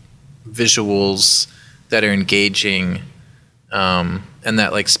make visuals that are engaging and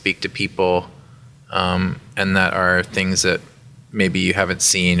that like speak to people and that are things that maybe you haven't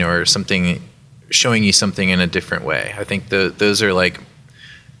seen or something showing you something in a different way. I think those are like,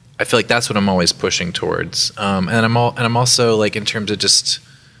 I feel like that's what I'm always pushing towards. And I'm also like in terms of just,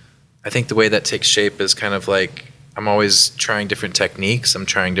 I think the way that takes shape is kind of like, I'm always trying different techniques. I'm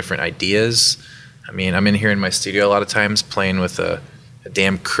trying different ideas. I mean, I'm in here in my studio a lot of times playing with a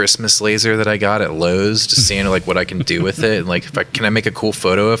damn Christmas laser that I got at Lowe's, just seeing like what I can do with it. And like, can I make a cool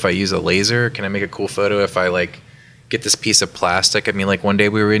photo if I use a laser? Can I make a cool photo if I like get this piece of plastic? I mean, like one day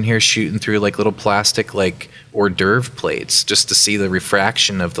we were in here shooting through like little plastic like hors d'oeuvre plates just to see the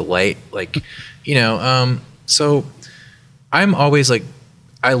refraction of the light. Like, so I'm always like,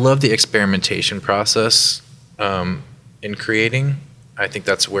 I love the experimentation process in creating. I think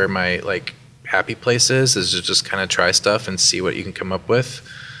that's where my like happy place is to just kind of try stuff and see what you can come up with.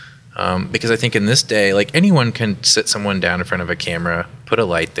 Because I think in this day, like anyone can sit someone down in front of a camera, put a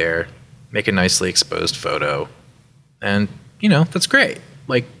light there, make a nicely exposed photo, and that's great.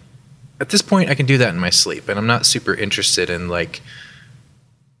 Like at this point I can do that in my sleep, and I'm not super interested in like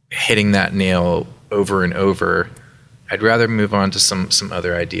hitting that nail over and over. I'd rather move on to some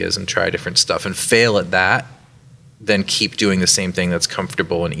other ideas and try different stuff and fail at that than keep doing the same thing that's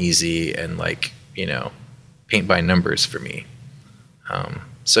comfortable and easy and like, paint by numbers for me.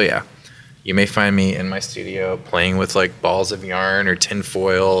 So yeah, you may find me in my studio playing with like balls of yarn or tin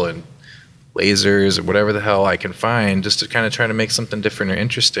foil and lasers or whatever the hell I can find just to kind of try to make something different or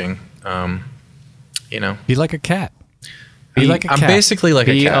interesting. Be like a cat. Be like a cat. I'm basically like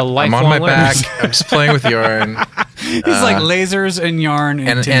Be a cat. a I'm on my lifelong back. learner. I'm just playing with yarn. He's like lasers and yarn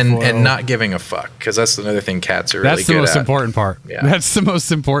and not giving a fuck, because that's another thing cats are really That's the good most at. important part. Yeah. That's the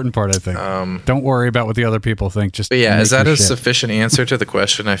most important part, I think. Don't worry about what the other people think. Just But yeah, make is that your a shit. sufficient answer to the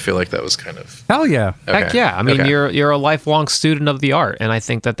question? I feel like that was kind of... Hell yeah. Okay. Heck yeah. I mean, Okay. you're a lifelong student of the art, and I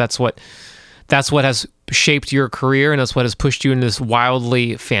think that's what has shaped your career, and that's what has pushed you in this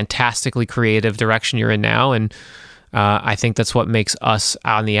wildly, fantastically creative direction you're in now. And I think that's what makes us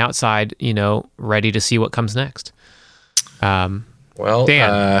on the outside, ready to see what comes next. Well,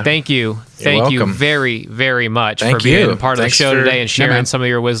 Dan, thank you welcome. very, very much Thank for being you. part of the Thanks show for- today and sharing man. some of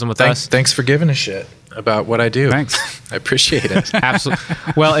your wisdom with us. Thanks for giving a shit about what I do. Thanks. I appreciate it. Absolutely.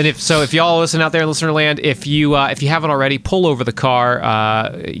 Well, and if y'all listen out there in listener land, if you haven't already, pull over the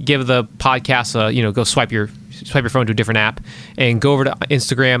car, give the podcast go swipe your phone to a different app, and go over to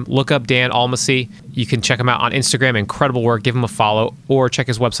Instagram, look up Dan Almasy. You can check him out on Instagram. Incredible work. Give him a follow, or check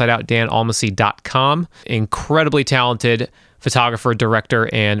his website out, danalmasy.com. Incredibly talented photographer, director,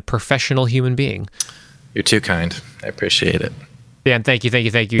 and professional human being. You're too kind. I appreciate it. Dan, thank you.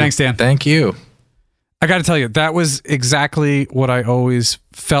 Thanks, Dan. Thank you. I got to tell you, that was exactly what I always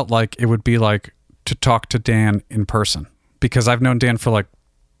felt like it would be like to talk to Dan in person, because I've known Dan for like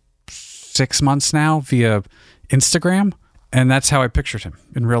 6 months now via Instagram, and that's how I pictured him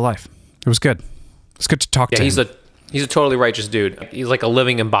in real life. It was good. It's good to talk to him. He's a totally righteous dude. He's like a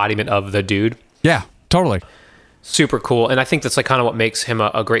living embodiment of the dude. Yeah, totally. Super cool. And I think that's like kind of what makes him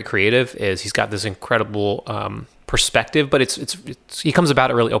a great creative, is he's got this incredible perspective, but it's he comes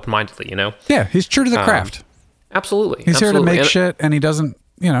about it really open-mindedly, Yeah, he's true to the craft. Absolutely. He's here to make And- shit, and he doesn't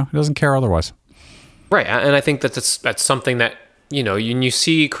care otherwise. Right. And I think that's something that, you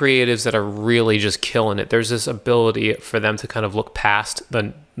see creatives that are really just killing it. There's this ability for them to kind of look past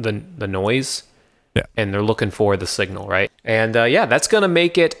the noise. Yeah. And they're looking for the signal, right? And that's going to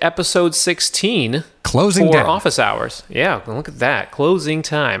make it episode 16 Closing for day. office hours. Yeah, look at that. Closing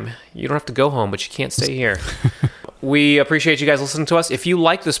time. You don't have to go home, but you can't stay here. We appreciate you guys listening to us. If you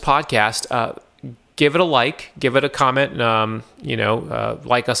like this podcast, give it a like, give it a comment,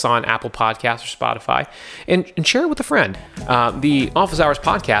 like us on Apple Podcasts or Spotify, and share it with a friend. The Office Hours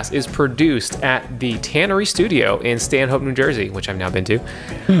podcast is produced at the Tannery Studio in Stanhope, New Jersey, which I've now been to,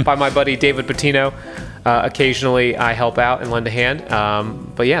 by my buddy David Patino. Occasionally I help out and lend a hand.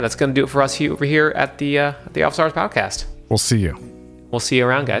 But yeah, that's going to do it for us over here at the Office Hours podcast. We'll see you. We'll see you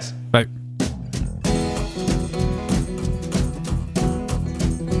around, guys. Bye.